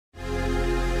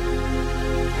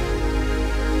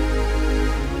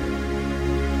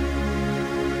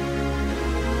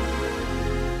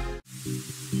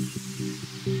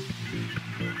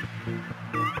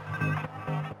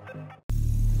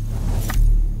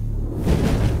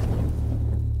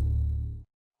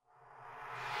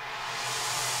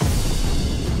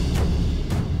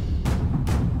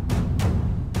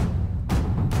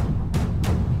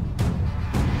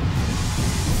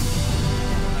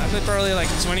probably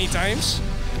like 20 times.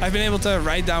 I've been able to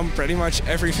write down pretty much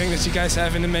everything that you guys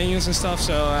have in the menus and stuff,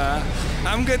 so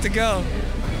I'm good to go.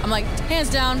 I'm like,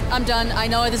 hands down, I'm done. I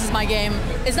know this is my game.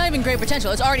 It's not even great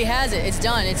potential. It already has it. It's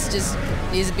done. It's just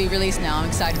needs to be released now. I'm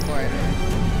excited for it.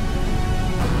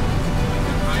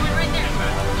 Right there.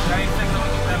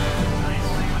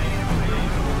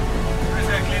 Where's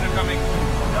that cleaner coming?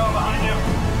 No, behind you.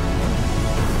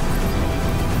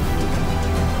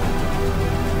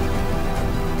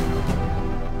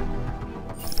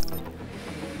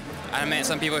 I met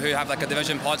some people who have like a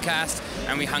Division podcast,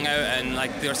 and we hung out, and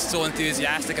like they were so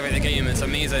enthusiastic about the game. It's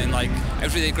amazing. Like it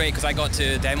was really great because I got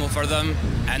to demo for them,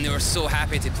 and they were so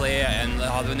happy to play it. And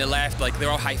when they left, like they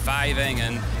were all high-fiving,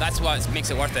 and that's what makes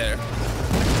it worth it.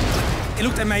 It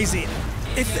looked amazing.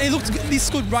 If it looked this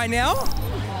good right now,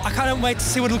 I can't wait to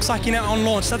see what it looks like, on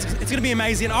launch. It's going to be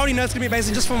amazing. I already know it's going to be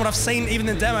amazing just from what I've seen, even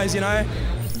in demos,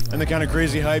 And the kind of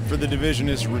crazy hype for the Division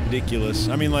is ridiculous.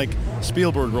 I mean, like,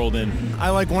 Spielberg rolled in.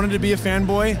 I, wanted to be a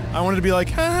fanboy. I wanted to be like,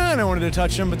 ha-ha, and I wanted to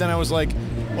touch them, but then I was like,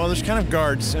 well, there's kind of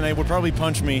guards, and they would probably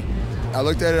punch me. I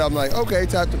looked at it, I'm like, okay,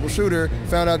 tactical shooter.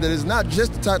 Found out that it's not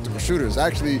just a tactical shooter. It's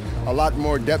actually a lot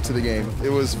more depth to the game. It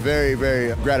was very,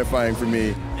 very gratifying for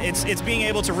me. It's being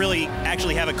able to really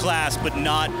actually have a class, but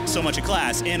not so much a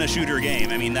class in a shooter game.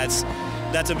 I mean, that's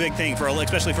a big thing,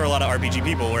 especially for a lot of RPG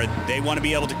people, where they want to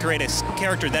be able to create a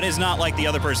character that is not like the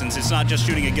other person's. It's not just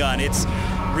shooting a gun. It's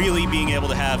really being able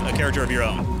to have a character of your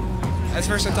own. At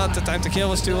first I thought the time to kill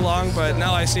was too long, but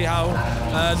now I see how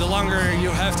the longer you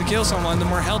have to kill someone, the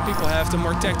more health people have, the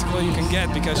more tactical you can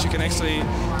get, because you can actually,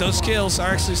 those kills are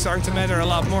actually starting to matter a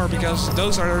lot more, because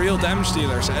those are the real damage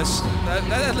dealers.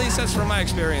 At least that's from my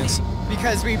experience.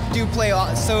 Because we do play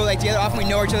so together, often we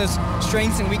know each other's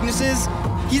strengths and weaknesses.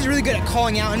 He's really good at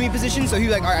calling out enemy positions, so he'll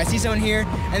be like, all right, I see someone here,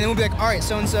 and then we'll be like, all right,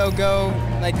 so-and-so, go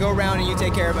around and you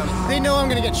take care of him. They know I'm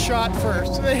gonna get shot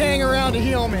first, so they hang around to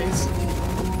heal me.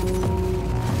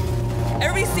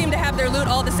 Everybody seemed to have their loot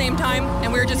all at the same time,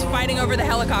 and we were just fighting over the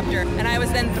helicopter. And I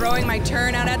was then throwing my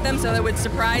turn out at them so that would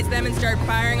surprise them and start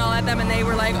firing all at them, and they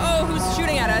were like, oh, who's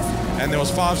shooting at us? And there was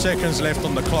 5 seconds left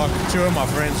on the clock. 2 of my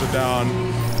friends were down,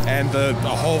 and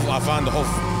I found the whole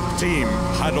team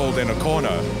huddled in a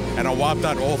corner, and I wiped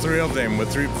out all 3 of them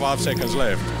with 5 seconds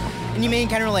left. And you may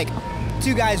encounter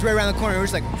 2 guys right around the corner who are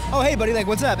just like, oh, hey, buddy,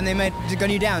 what's up? And they might just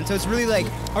gun you down. So it's really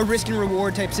a risk and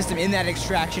reward type system in that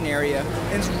extraction area.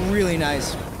 And it's really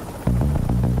nice.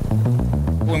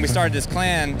 When we started this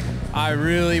clan, I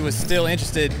really was still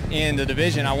interested in the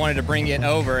Division. I wanted to bring it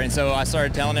over, and so I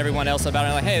started telling everyone else about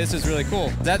it. Like, hey, this is really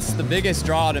cool. That's the biggest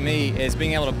draw to me, is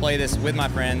being able to play this with my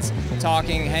friends,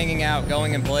 talking, hanging out,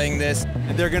 going and playing this.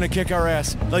 And they're gonna kick our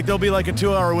ass. There'll be a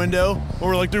 2-hour window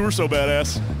where we're like, dude, we're so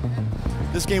badass.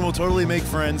 This game will totally make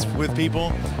friends with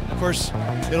people. Of course,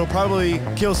 it'll probably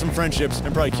kill some friendships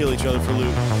and probably kill each other for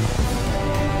loot.